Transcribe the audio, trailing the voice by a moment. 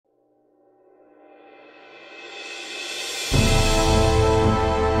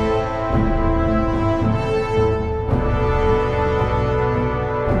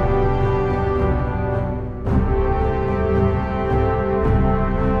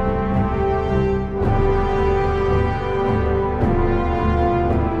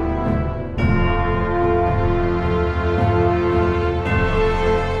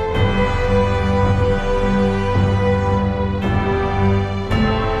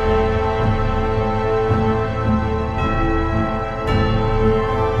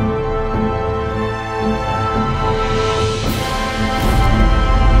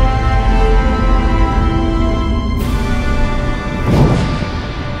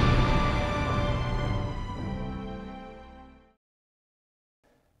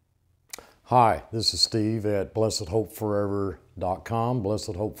Hi, this is Steve at blessedhopeforever.com,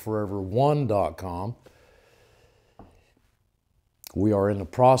 blessedhopeforever1.com. We are in the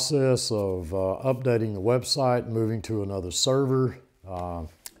process of updating the website, moving to another server.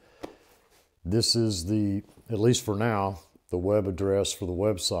 This is at least for now, the web address for the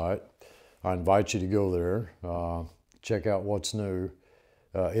website. I invite you to go there, check out what's new.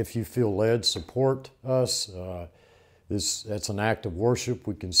 If you feel led, support us. That's an act of worship.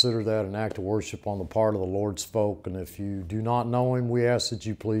 We consider that an act of worship on the part of the Lord's folk. And if you do not know Him, we ask that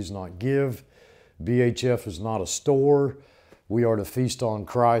you please not give. BHF is not a store. We are to feast on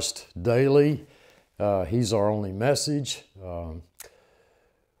Christ daily. He's our only message.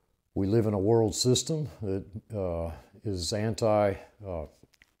 We live in a world system that is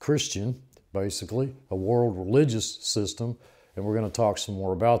anti-Christian, basically, a world religious system, and we're going to talk some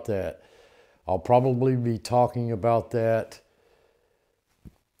more about that. I'll probably be talking about that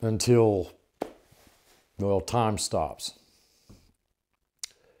until, time stops.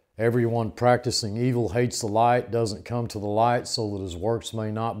 Everyone practicing evil hates the light, doesn't come to the light so that his works may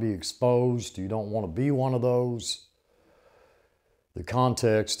not be exposed. You don't want to be one of those. The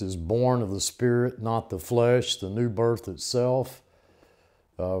context is born of the Spirit, not the flesh, the new birth itself.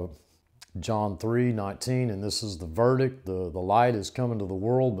 John 3:19, and this is the verdict. The light is come into the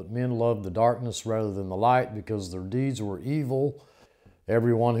world, but men loved the darkness rather than the light because their deeds were evil.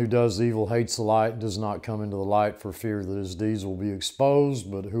 Everyone who does evil hates the light and does not come into the light for fear that his deeds will be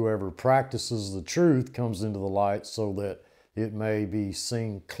exposed. But whoever practices the truth comes into the light so that it may be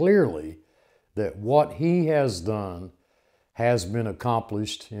seen clearly that what he has done has been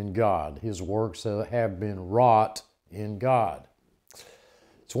accomplished in God. His works have been wrought in God.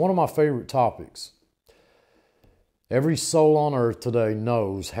 It's one of my favorite topics. Every soul on earth today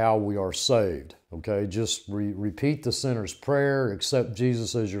knows how we are saved. Okay, just repeat the sinner's prayer, accept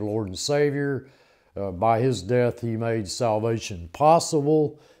Jesus as your Lord and Savior. By His death, He made salvation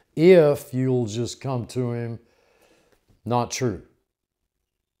possible if you'll just come to Him. Not true.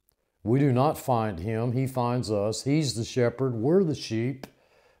 We do not find Him. He finds us. He's the shepherd. We're the sheep.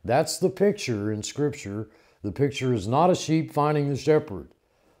 That's the picture in Scripture. The picture is not a sheep finding the shepherd,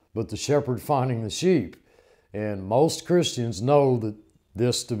 but the shepherd finding the sheep. And most Christians know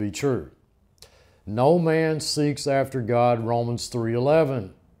this to be true. No man seeks after God, Romans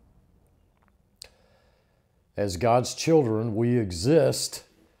 3:11. As God's children, we exist.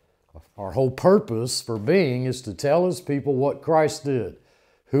 Our whole purpose for being is to tell His people what Christ did,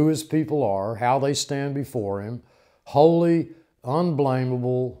 who His people are, how they stand before Him, holy,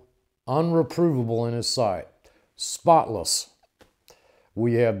 unblameable, unreprovable in His sight, spotless.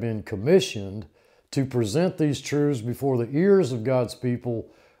 We have been commissioned to present these truths before the ears of God's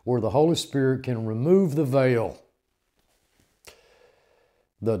people where the Holy Spirit can remove the veil.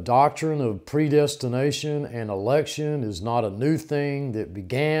 The doctrine of predestination and election is not a new thing that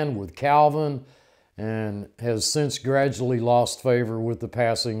began with Calvin and has since gradually lost favor with the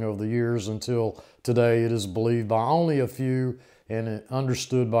passing of the years until today it is believed by only a few and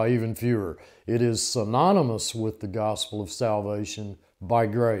understood by even fewer. It is synonymous with the gospel of salvation by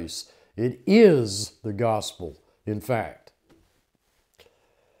grace. It is the gospel, in fact.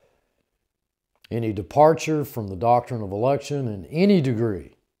 Any departure from the doctrine of election in any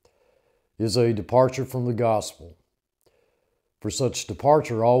degree is a departure from the gospel. For such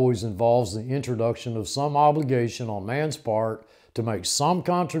departure always involves the introduction of some obligation on man's part to make some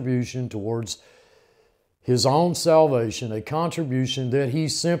contribution towards his own salvation, a contribution that he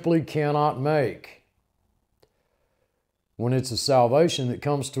simply cannot make. When it's a salvation that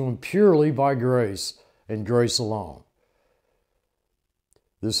comes to him purely by grace and grace alone.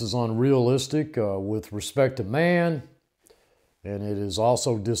 This is unrealistic with respect to man, and it is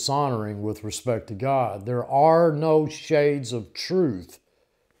also dishonoring with respect to God. There are no shades of truth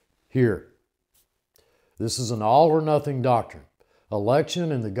here. This is an all or nothing doctrine.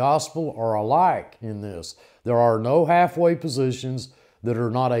 Election and the gospel are alike in this. There are no halfway positions that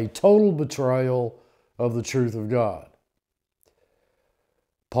are not a total betrayal of the truth of God.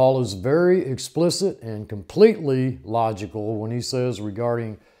 Paul is very explicit and completely logical when he says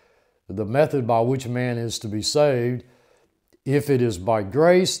regarding the method by which man is to be saved, if it is by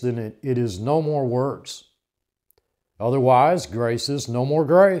grace, then it is no more works. Otherwise, grace is no more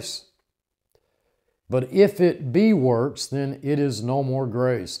grace. But if it be works, then it is no more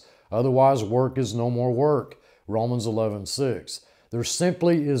grace. Otherwise, work is no more work. Romans 11:6. There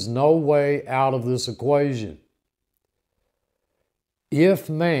simply is no way out of this equation. If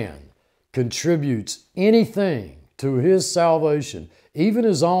man contributes anything to his salvation, even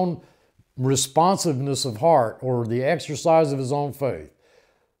his own responsiveness of heart or the exercise of his own faith,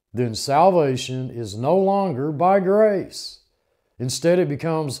 then salvation is no longer by grace. Instead, it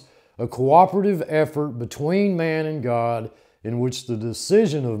becomes a cooperative effort between man and God, in which the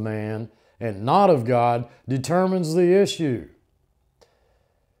decision of man and not of God determines the issue.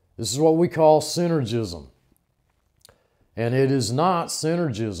 This is what we call synergism. And it is not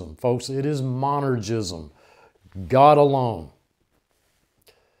synergism, folks. It is monergism. God alone.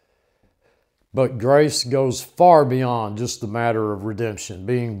 But grace goes far beyond just the matter of redemption,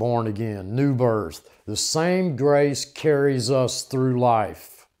 being born again, new birth. The same grace carries us through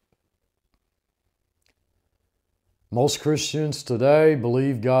life. Most Christians today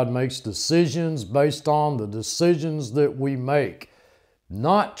believe God makes decisions based on the decisions that we make.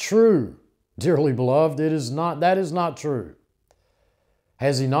 Not true, dearly beloved. That is not true.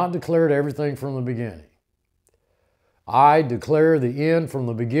 Has He not declared everything from the beginning? I declare the end from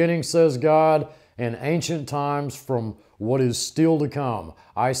the beginning, says God, and ancient times from what is still to come.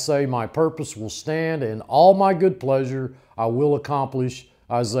 I say my purpose will stand, and all my good pleasure I will accomplish,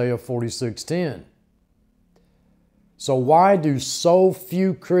 Isaiah 46:10. So why do so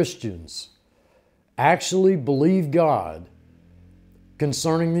few Christians actually believe God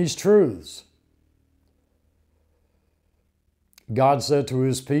concerning these truths? God said to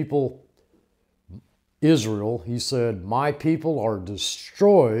His people, Israel, He said, my people are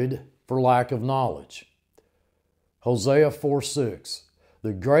destroyed for lack of knowledge. Hosea 4:6.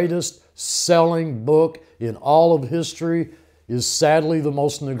 The greatest selling book in all of history is sadly the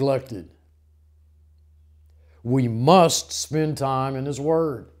most neglected. We must spend time in His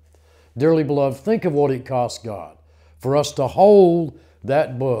Word. Dearly beloved, think of what it cost God for us to hold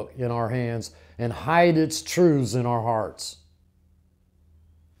that book in our hands and hide its truths in our hearts.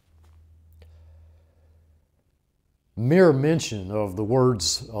 Mere mention of the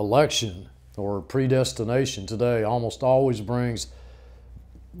words election or predestination today almost always brings,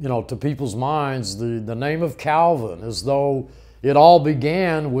 to people's minds the name of Calvin, as though it all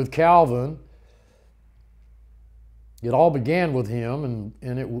began with Calvin. It all began with him,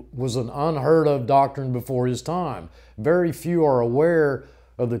 and it was an unheard of doctrine before his time. Very few are aware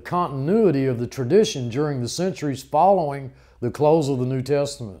of the continuity of the tradition during the centuries following the close of the New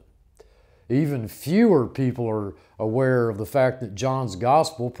Testament. Even fewer people are aware of the fact that John's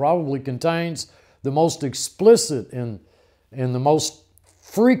Gospel probably contains the most explicit and the most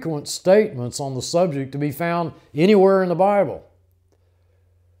frequent statements on the subject to be found anywhere in the Bible.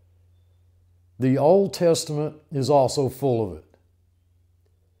 The Old Testament is also full of it.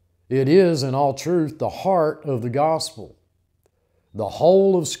 It is, in all truth, the heart of the gospel. The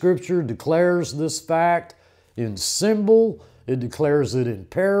whole of Scripture declares this fact in symbol, it declares it in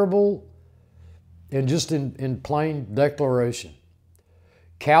parable, and just in plain declaration.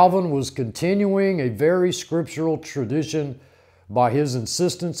 Calvin was continuing a very scriptural tradition by his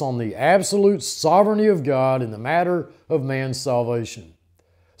insistence on the absolute sovereignty of God in the matter of man's salvation.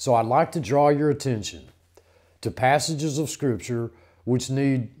 So I'd like to draw your attention to passages of Scripture which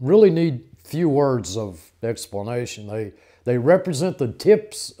really need few words of explanation. They represent the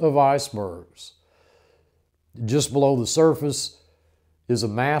tips of icebergs. Just below the surface is a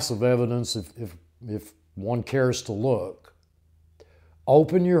mass of evidence if one cares to look.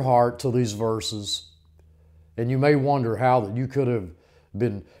 Open your heart to these verses, and you may wonder how that you could have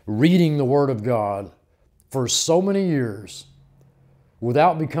been reading the Word of God for so many years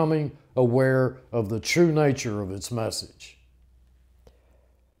without becoming aware of the true nature of its message.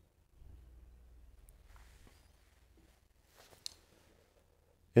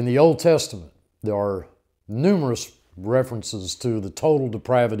 In the Old Testament, there are numerous references to the total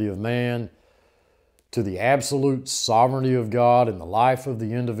depravity of man, to the absolute sovereignty of God in the life of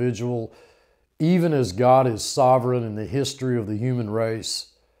the individual, even as God is sovereign in the history of the human race,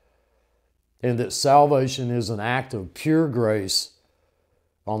 and that salvation is an act of pure grace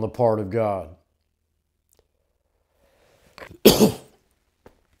on the part of God.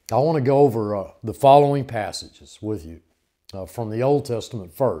 I want to go over the following passages with you from the Old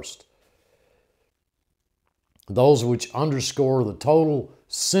Testament first. Those which underscore the total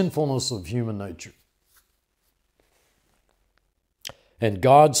sinfulness of human nature. And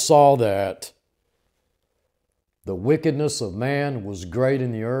God saw that the wickedness of man was great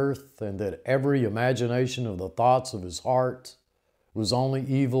in the earth, and that every imagination of the thoughts of his heart was only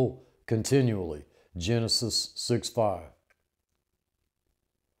evil continually. Genesis 6:5.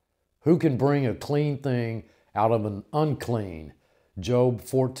 Who can bring a clean thing out of an unclean? Job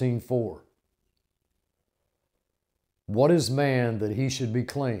 14:4. What is man that he should be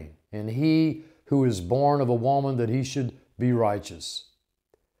clean? And he who is born of a woman that he should be righteous?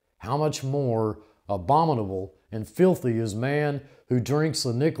 How much more abominable and filthy is man who drinks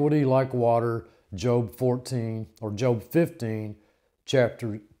iniquity like water. Job 14, or Job 15,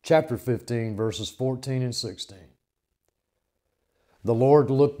 chapter 15, verses 14 and 16. The Lord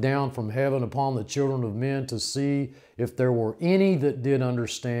looked down from heaven upon the children of men to see if there were any that did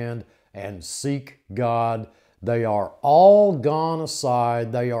understand and seek God. They are all gone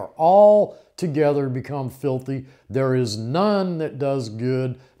aside. They are all together become filthy. There is none that does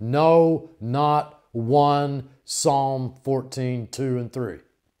good. No, not one. Psalm 14, 2 and 3.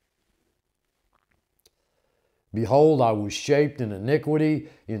 Behold, I was shaped in iniquity.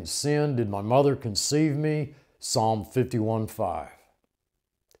 In sin did my mother conceive me. Psalm 51, 5.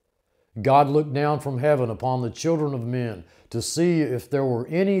 God looked down from heaven upon the children of men to see if there were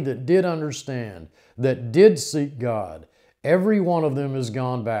any that did understand, that did seek God. Every one of them is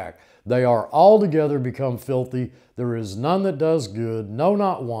gone back. They are altogether become filthy. There is none that does good, no,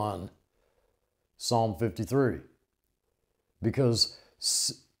 not one. Psalm 53. Because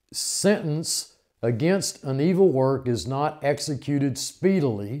sentence against an evil work is not executed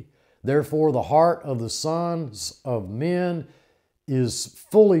speedily, therefore the heart of the sons of men is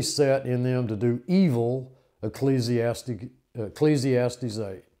fully set in them to do evil. Ecclesiastes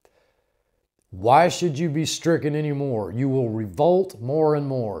 8. Why should you be stricken any more? You will revolt more and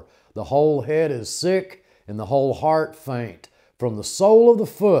more. The whole head is sick, and the whole heart faint. From the sole of the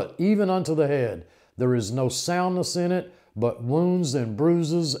foot even unto the head, there is no soundness in it, but wounds and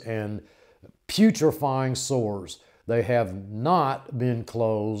bruises and putrefying sores. They have not been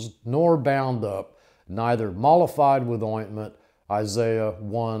closed, nor bound up, neither mollified with ointment. Isaiah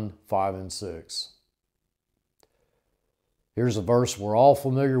 1, 5 and 6. Here's a verse we're all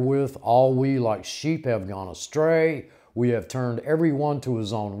familiar with. All we like sheep have gone astray. We have turned every one to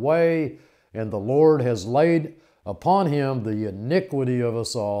his own way, and the Lord has laid upon him the iniquity of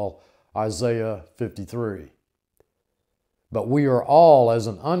us all. Isaiah 53. But we are all as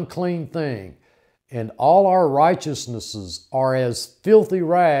an unclean thing, and all our righteousnesses are as filthy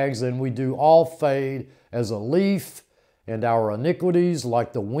rags, and we do all fade as a leaf, and our iniquities,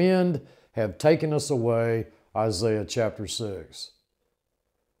 like the wind, have taken us away. Isaiah chapter 6.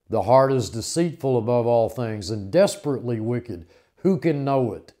 The heart is deceitful above all things and desperately wicked. Who can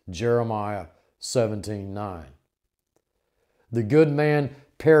know it? Jeremiah 17:9. The good man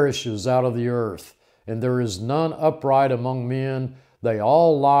perishes out of the earth, and there is none upright among men. They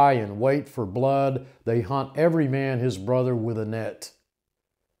all lie in wait for blood. They hunt every man his brother with a net,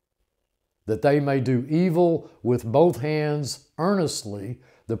 that they may do evil with both hands earnestly.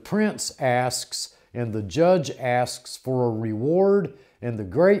 The prince asks, and the judge asks for a reward, and the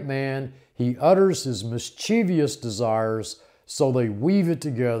great man, he utters his mischievous desires, so they weave it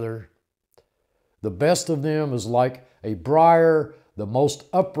together. The best of them is like a briar, the most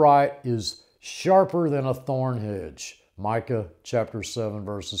upright is sharper than a thorn hedge. Micah chapter 7,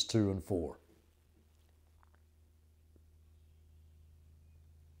 verses 2 and 4.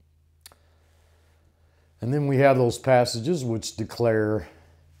 And then we have those passages which declare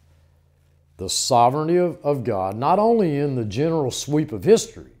the sovereignty of God, not only in the general sweep of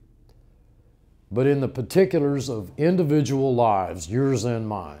history, but in the particulars of individual lives, yours and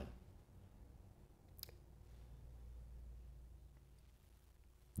mine.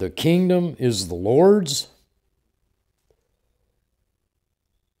 The kingdom is the Lord's,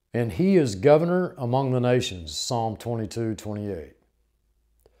 and he is governor among the nations. Psalm 22:28.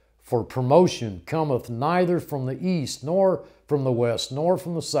 For promotion cometh neither from the east, nor from the west, nor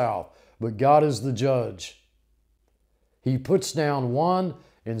from the south, but God is the judge. He puts down one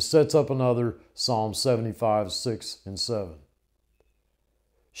and sets up another. Psalm 75, 6 and 7.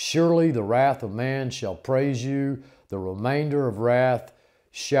 Surely the wrath of man shall praise you, the remainder of wrath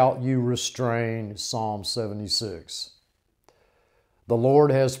shalt you restrain. Psalm 76. The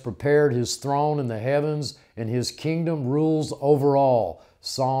Lord has prepared his throne in the heavens, and his kingdom rules over all.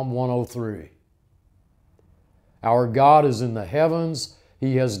 Psalm 103. Our God is in the heavens.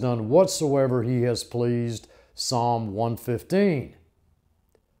 He has done whatsoever he has pleased. Psalm 115.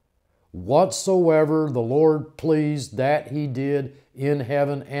 Whatsoever the Lord pleased, that he did in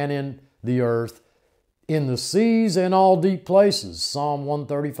heaven and in the earth, in the seas and all deep places. Psalm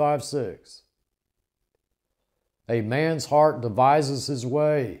 135, 6. A man's heart devises his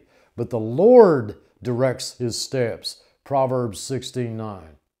way, but the Lord directs his steps. Proverbs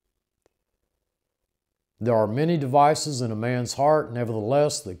 16:9. There are many devices in a man's heart,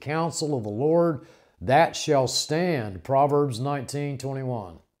 nevertheless the counsel of the Lord, that shall stand. Proverbs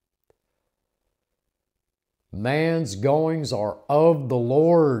 19:21. Man's goings are of the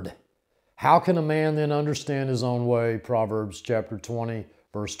Lord. How can a man then understand his own way? Proverbs chapter 20,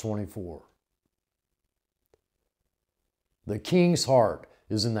 verse 24. The king's heart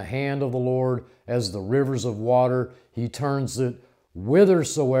is in the hand of the Lord as the rivers of water. He turns it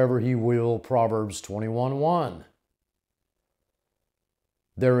whithersoever he will. Proverbs 21:1.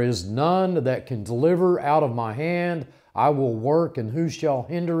 There is none that can deliver out of my hand. I will work, and who shall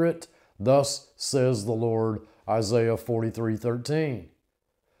hinder it? Thus says the Lord. Isaiah 43:13.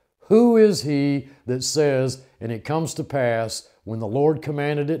 Who is he that says, and it comes to pass, when the Lord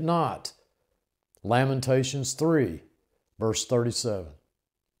commanded it not? Lamentations 3, verse 37.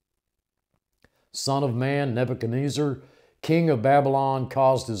 Son of man, Nebuchadnezzar, king of Babylon,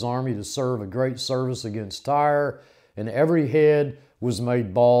 caused his army to serve a great service against Tyre, and every head was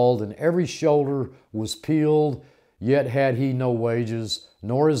made bald, and every shoulder was peeled. Yet had he no wages,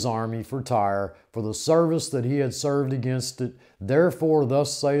 nor his army for Tyre, for the service that he had served against it. Therefore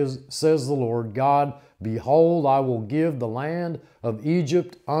thus says the Lord God, behold, I will give the land of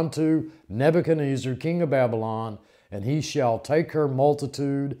Egypt unto Nebuchadnezzar, king of Babylon, and he shall take her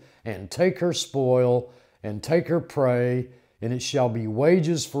multitude, and take her spoil, and take her prey, and it shall be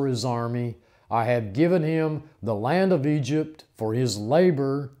wages for his army. I have given him the land of Egypt for his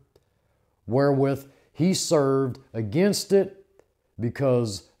labor, wherewith he served against it,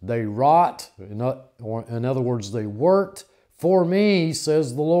 because they wrought, in other words, they worked for me,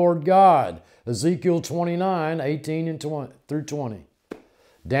 says the Lord God. Ezekiel 29:18 through 20.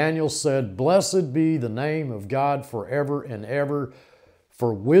 Daniel said, blessed be the name of God forever and ever,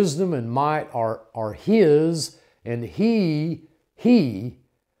 for wisdom and might are his, and he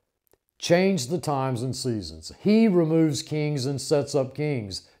changed the times and seasons. He removes kings and sets up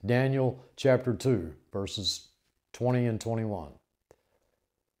kings. Daniel chapter 2, verses 20 and 21.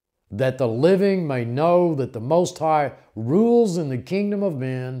 That the living may know that the Most High rules in the kingdom of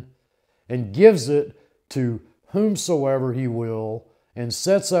men and gives it to whomsoever he will, and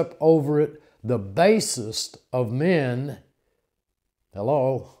sets up over it the basest of men.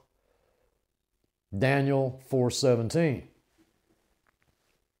 Hello. Daniel 4:17.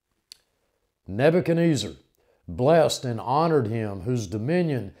 Nebuchadnezzar blessed and honored him whose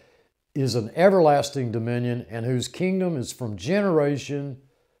dominion is an everlasting dominion, and whose kingdom is from generation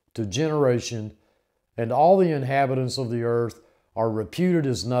to generation, and all the inhabitants of the earth are reputed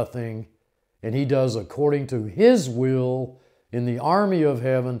as nothing, and he does according to his will in the army of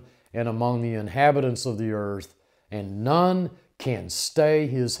heaven and among the inhabitants of the earth, and none can stay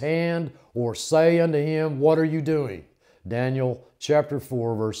his hand or say unto him, what are you doing? Daniel chapter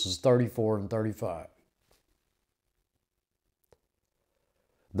 4, verses 34 and 35.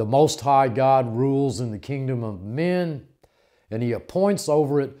 The Most High God rules in the kingdom of men, and he appoints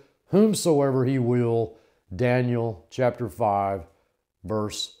over it whomsoever he will. Daniel chapter 5,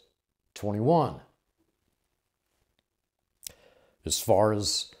 verse 21. As far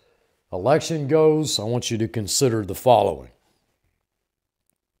as election goes, I want you to consider the following.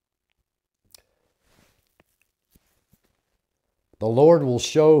 The Lord will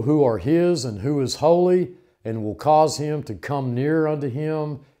show who are his and who is holy, and will cause him to come near unto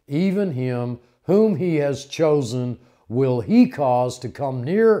him, even him whom he has chosen will he cause to come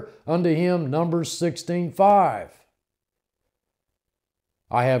near unto him. Numbers 16:5.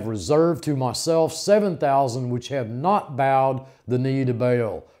 I have reserved to myself 7,000 which have not bowed the knee to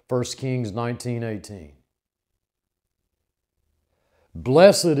Baal. 1 Kings 19:18.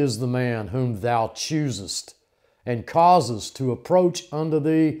 Blessed is the man whom thou choosest, and causest to approach unto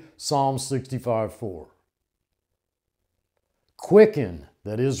thee. Psalm 65:4. Quicken,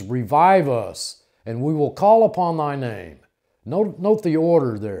 that is, revive us, and we will call upon thy name. Note the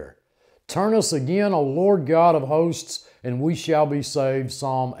order there. Turn us again, O Lord God of hosts, and we shall be saved.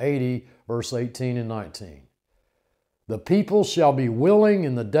 Psalm 80, verse 18 and 19. The people shall be willing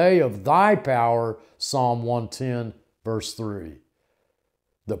in the day of thy power. Psalm 110, verse 3.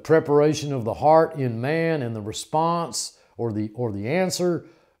 The preparation of the heart in man and the response or the answer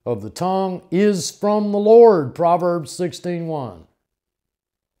of the tongue is from the Lord. Proverbs 16:1.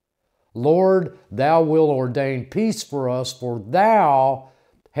 Lord, thou wilt ordain peace for us, for thou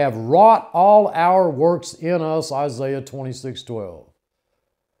have wrought all our works in us. Isaiah 26:12.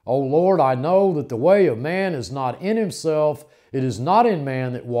 O Lord, I know that the way of man is not in himself. It is not in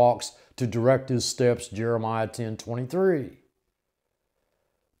man that walks to direct his steps. Jeremiah 10:23.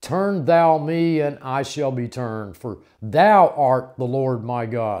 Turn thou me, and I shall be turned, for thou art the Lord my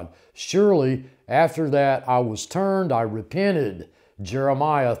God. Surely after that I was turned, I repented.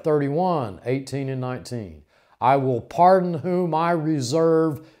 Jeremiah 31:18 and 19. I will pardon whom I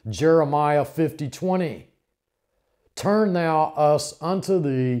reserve. Jeremiah 50:20. Turn thou us unto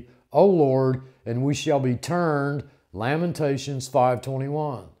thee, O Lord, and we shall be turned. Lamentations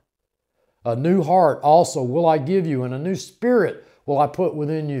 5:21. A new heart also will I give you, and a new spirit will I put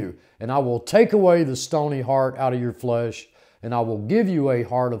within you. And I will take away the stony heart out of your flesh, and I will give you a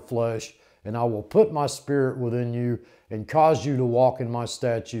heart of flesh, and I will put my spirit within you, and cause you to walk in my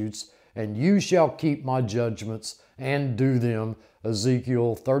statutes, and you shall keep my judgments and do them.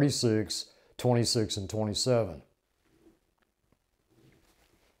 Ezekiel 36, 26 and 27.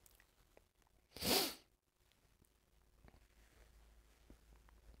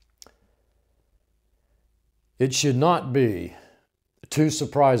 It should not be too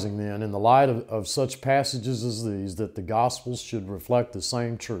surprising then, in the light of such passages as these, that the Gospels should reflect the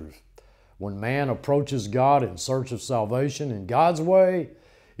same truth. When man approaches God in search of salvation in God's way,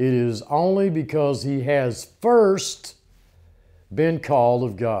 it is only because he has first been called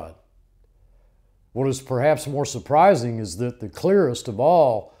of God. What is perhaps more surprising is that the clearest of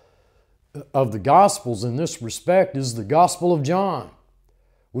all of the Gospels in this respect is the Gospel of John,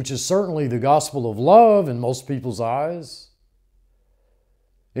 which is certainly the gospel of love in most people's eyes.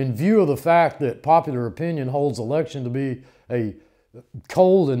 In view of the fact that popular opinion holds election to be a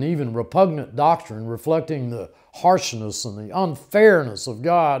cold and even repugnant doctrine reflecting the harshness and the unfairness of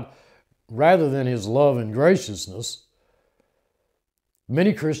God rather than His love and graciousness,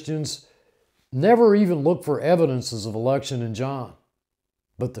 many Christians never even look for evidences of election in John.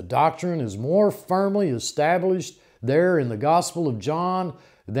 But the doctrine is more firmly established there in the Gospel of John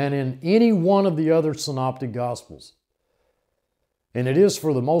than in any one of the other synoptic Gospels. And it is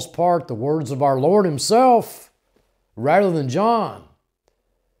for the most part the words of our Lord Himself, rather than John,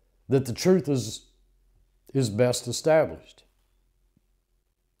 that the truth is best established.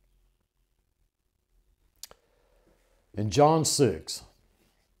 In John 6,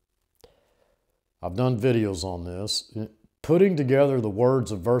 I've done videos on this, putting together the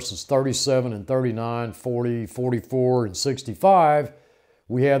words of verses 37 and 39, 40, 44, and 65,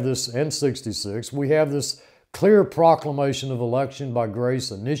 we have this, and 66, we have this clear proclamation of election by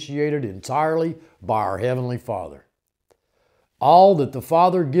grace initiated entirely by our Heavenly Father. All that the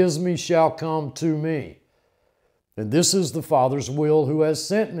Father gives me shall come to me. And this is the Father's will who has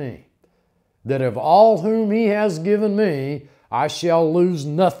sent me, that of all whom He has given me, I shall lose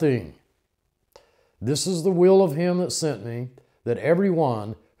nothing. This is the will of Him that sent me, that every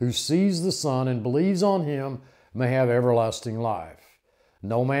one who sees the Son and believes on Him may have everlasting life.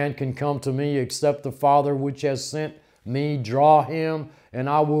 No man can come to me except the Father which has sent me draw him, and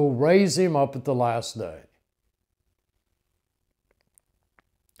I will raise him up at the last day.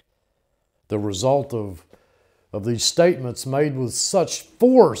 The result of these statements made with such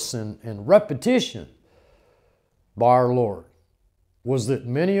force and repetition by our Lord was that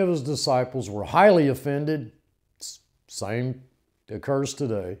many of His disciples were highly offended. Same occurs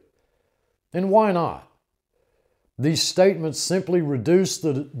today. And why not? These statements simply reduce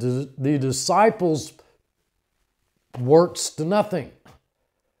the disciples' works to nothing.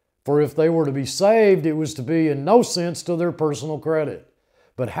 For if they were to be saved, it was to be in no sense to their personal credit.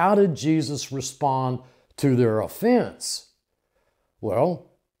 But how did Jesus respond to their offense? Well,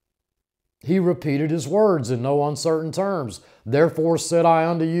 He repeated His words in no uncertain terms. Therefore said I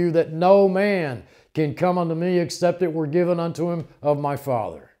unto you that no man can come unto me except it were given unto him of my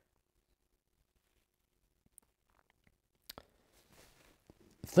Father.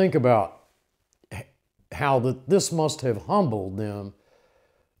 Think about how this must have humbled them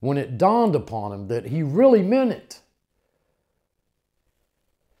when it dawned upon Him that He really meant it.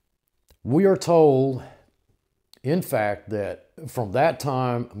 We are told, in fact, that from that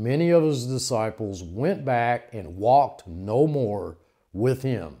time, many of His disciples went back and walked no more with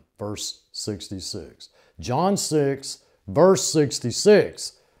Him. Verse 66. John 6, verse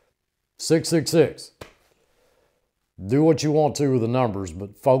 66. 666. Do what you want to with the numbers,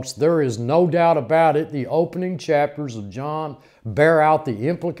 but folks, there is no doubt about it. The opening chapters of John bear out the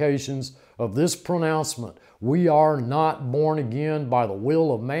implications of this pronouncement. We are not born again by the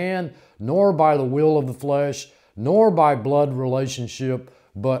will of man, nor by the will of the flesh, nor by blood relationship,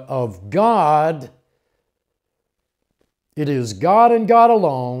 but of God. It is God and God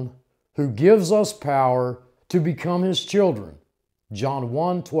alone who gives us power to become His children. John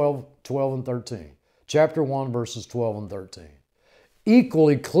 1, 12 and 13. Chapter 1, verses 12 and 13.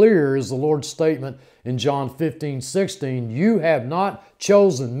 Equally clear is the Lord's statement in John 15, 16. You have not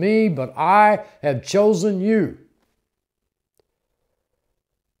chosen me, but I have chosen you.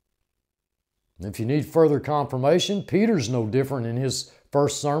 If you need further confirmation, Peter's no different in his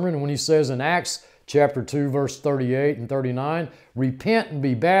first sermon when he says in Acts chapter 2, verse 38 and 39, repent and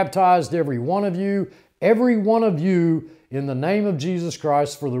be baptized, every one of you, in the name of Jesus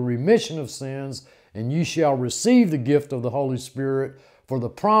Christ for the remission of sins, and ye shall receive the gift of the Holy Spirit, For the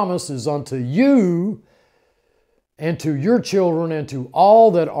promise is unto you and to your children and to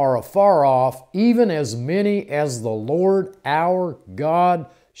all that are afar off, even as many as the Lord our God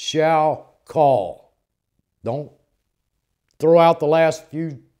shall call. Don't throw out the last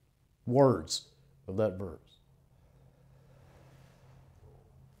few words of that verse.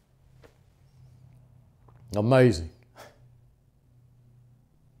 Amazing.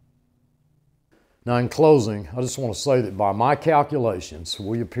 Now, in closing, I just want to say that by my calculations,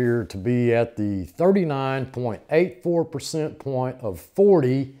 we appear to be at the 39.84% point of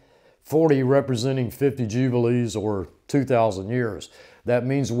 40 representing 50 Jubilees or 2,000 years. That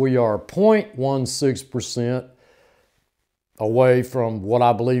means we are 0.16% away from what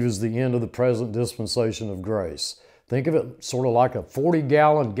I believe is the end of the present dispensation of grace. Think of it sort of like a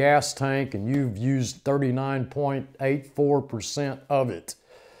 40-gallon gas tank, and you've used 39.84% of it.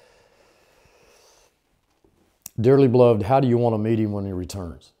 Dearly beloved, how do you want to meet him when he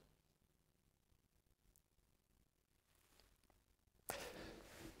returns?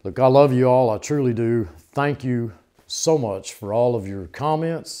 Look, I love you all. I truly do. Thank you so much for all of your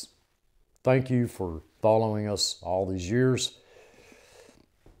comments. Thank you for following us all these years.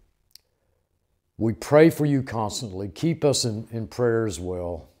 We pray for you constantly. Keep us in prayer as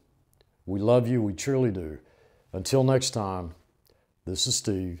well. We love you. We truly do. Until next time, this is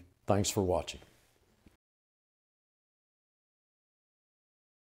Steve. Thanks for watching.